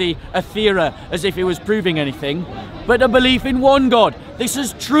into the Aethera as if he was proving anything, but a belief in one God. This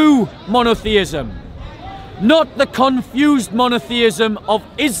is true monotheism, not the confused monotheism of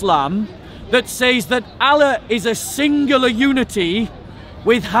Islam that says that Allah is a singular unity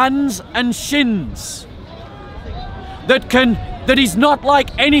with hands and shins, that is not like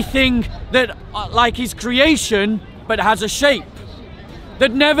anything that like his creation but has a shape,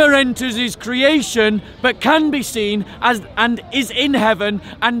 that never enters his creation but can be seen as and is in heaven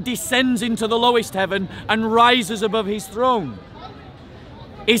and descends into the lowest heaven and rises above his throne.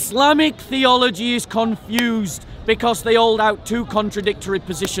 Islamic theology is confused because they hold out two contradictory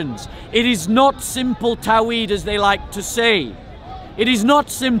positions. It is not simple Tawhid as they like to say. It is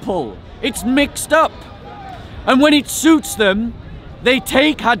not simple. It's mixed up. And when it suits them, they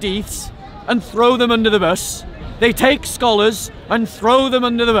take hadiths and throw them under the bus. They take scholars and throw them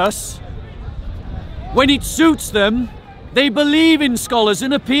under the bus. When it suits them, they believe in scholars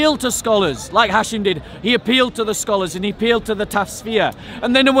and appeal to scholars, like Hashim did. He appealed to the scholars and he appealed to the Tafsir.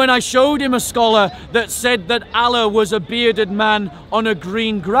 And then when I showed him a scholar that said that Allah was a bearded man on a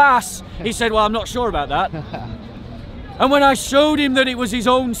green grass, he said, well, I'm not sure about that. And when I showed him that it was his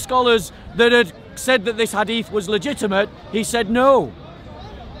own scholars that had said that this hadith was legitimate, he said no.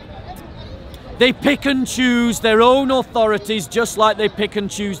 They pick and choose their own authorities just like they pick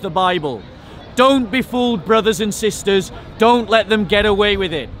and choose the Bible. Don't be fooled, brothers and sisters. Don't let them get away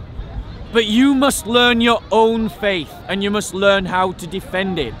with it. But you must learn your own faith and you must learn how to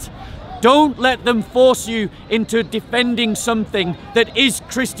defend it. Don't let them force you into defending something that is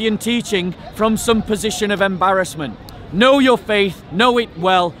Christian teaching from some position of embarrassment. Know your faith, know it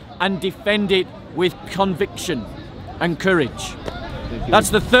well, and defend it with conviction and courage. That's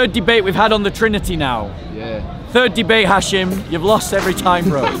the third debate we've had on the Trinity now. Yeah. Third debate, Hashim. You've lost every time,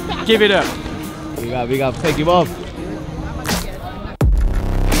 bro. Give it up. We got to take him off.